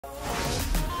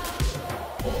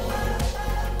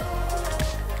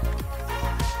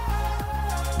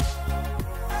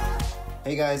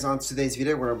Hey guys, on today's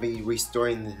video we're going to be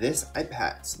restoring this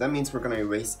iPad. So that means we're going to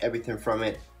erase everything from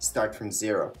it, start from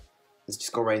zero. Let's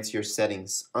just go right into your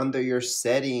settings. Under your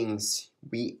settings,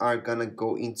 we are going to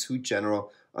go into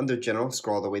general. Under general,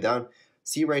 scroll all the way down.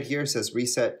 See right here it says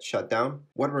reset, shutdown.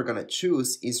 What we're going to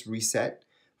choose is reset.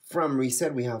 From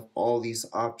reset, we have all these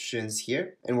options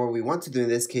here. And what we want to do in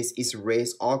this case is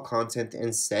erase all content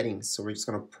and settings. So we're just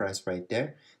going to press right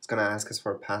there. It's going to ask us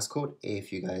for a passcode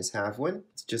if you guys have one.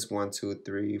 It's just 1, 2,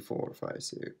 3, 4, 5,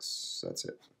 6. That's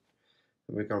it.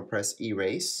 We're going to press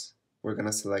erase. We're going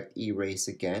to select erase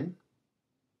again.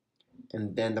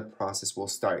 And then the process will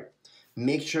start.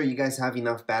 Make sure you guys have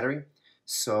enough battery.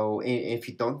 So if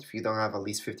you don't have at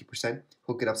least 50%,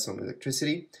 hook it up some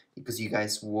electricity because you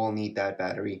guys will need that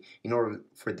battery in order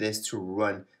for this to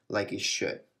run like it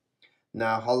should.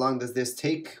 Now, how long does this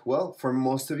take? Well, for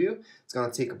most of you, it's going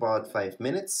to take about 5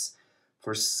 minutes.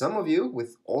 For some of you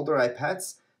with older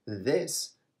iPads,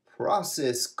 this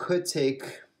process could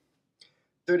take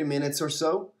 30 minutes or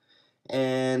so.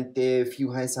 And if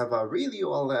you guys have a really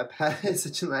old iPad,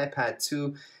 such an iPad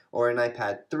 2 or an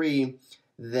iPad 3,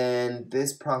 then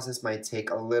this process might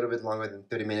take a little bit longer than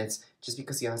 30 minutes just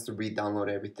because he has to re-download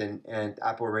everything, and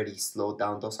Apple already slowed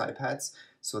down those iPads,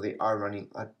 so they are running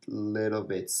a little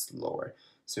bit slower.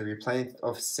 So if you're planning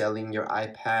of selling your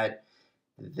iPad,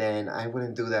 then I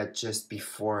wouldn't do that just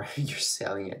before you're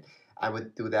selling it. I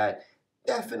would do that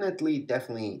definitely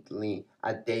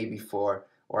a day before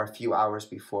or a few hours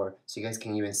before, so you guys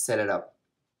can even set it up,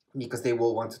 because they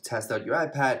will want to test out your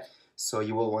iPad. So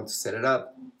you will want to set it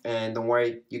up, and don't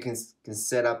worry, you can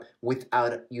set up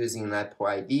without using an Apple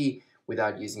ID,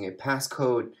 without using a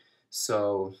passcode.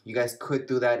 So you guys could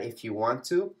do that if you want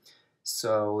to.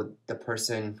 So the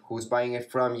person who's buying it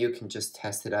from you can just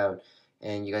test it out,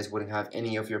 and you guys wouldn't have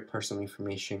any of your personal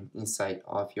information inside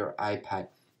of your iPad.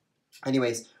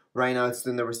 Anyways, right now it's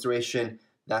doing the restoration.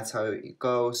 That's how it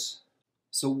goes.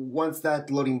 So once that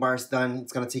loading bar is done,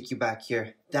 it's going to take you back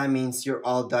here. That means you're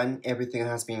all done. Everything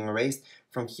has been erased.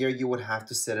 From here, you would have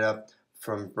to set it up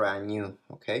from brand new,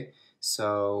 okay?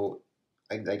 So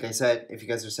like I said, if you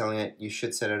guys are selling it, you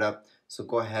should set it up. So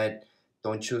go ahead,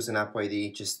 don't choose an Apple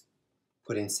ID, just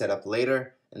put in setup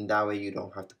later, and that way you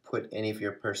don't have to put any of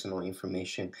your personal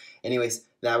information. Anyways,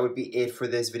 that would be it for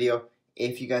this video.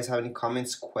 If you guys have any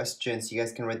comments, questions, you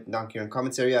guys can write them down here in the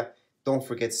comments area. Don't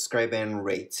forget to subscribe and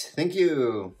rate. Thank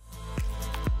you.